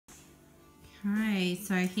Okay,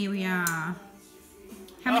 so here we are.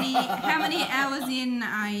 How many hours in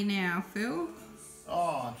are you now, Phil?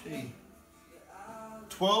 Oh, gee.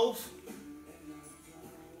 12?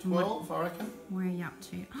 12, I reckon. Where are you up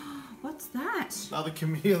to? What's that? Another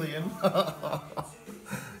chameleon.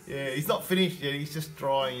 Yeah, he's not finished yet. He's just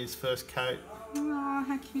drying his first coat. Oh,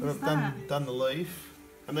 how cute is I've that? done the leaf.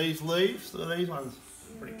 And these leaves, these ones,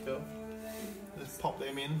 pretty cool. Just pop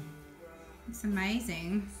them in. It's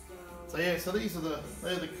amazing. So yeah, so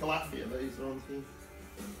they're the Calafia, these ones here.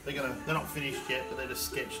 They're not finished yet, but they're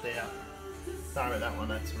just sketched out. Don't worry about that one,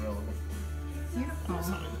 that's irrelevant. Beautiful. That's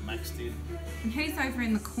something that Max did. And who's over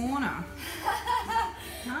in the corner?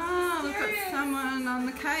 Oh, we've got someone on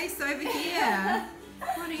the case over here.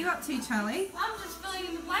 What are you up to, Charlie? I'm just filling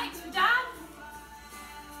in the blanks for Dad.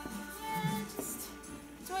 Yeah, just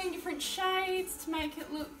doing different shades to make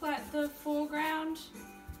it look like the foreground.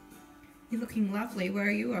 You're looking lovely. Where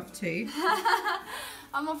are you off to?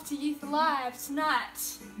 I'm off to Youth Alive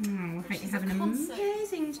tonight. Oh, I hope you're having an concert.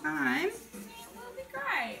 amazing time. That'll be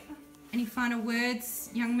great. Any final words,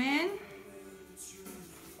 young man?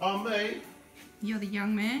 Oh, me? You're the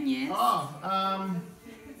young man, yes? Oh, I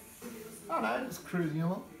don't know, just cruising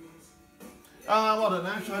along. I don't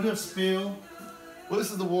know, should I do a spiel? Well,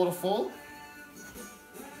 this is the waterfall.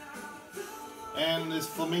 And there's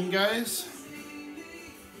flamingos.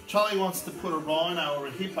 Charlie wants to put a rhino or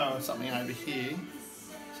a hippo or something over here.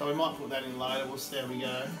 So we might put that in later, we'll see how we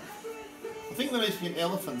go. I think there needs to be an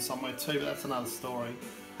elephant somewhere too, but that's another story.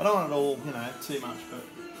 I don't want it all, you know, too much,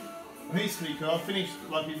 but he's pretty cool. I finished,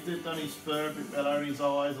 like he's done his fur a bit better and his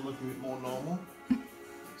eyes are looking a bit more normal.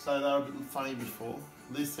 So they were a bit funny before.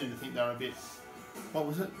 Liz seemed to think they were a bit, what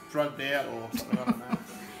was it, drugged out or something, I don't know.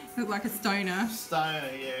 Look like a stoner. Stoner,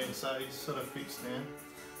 yeah, so he's sort of fixed now.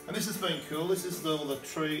 And this has been cool. This is all the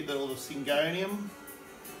tree, all the syngonium.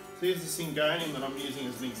 So here's the syngonium that I'm using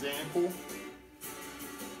as an example.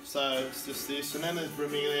 So it's just this, and then there's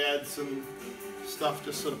bromeliads and stuff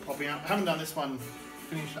just sort of popping up. I haven't done this one,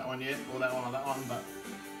 finished that one yet, or that one, but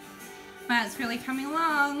But it's really coming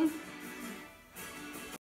along.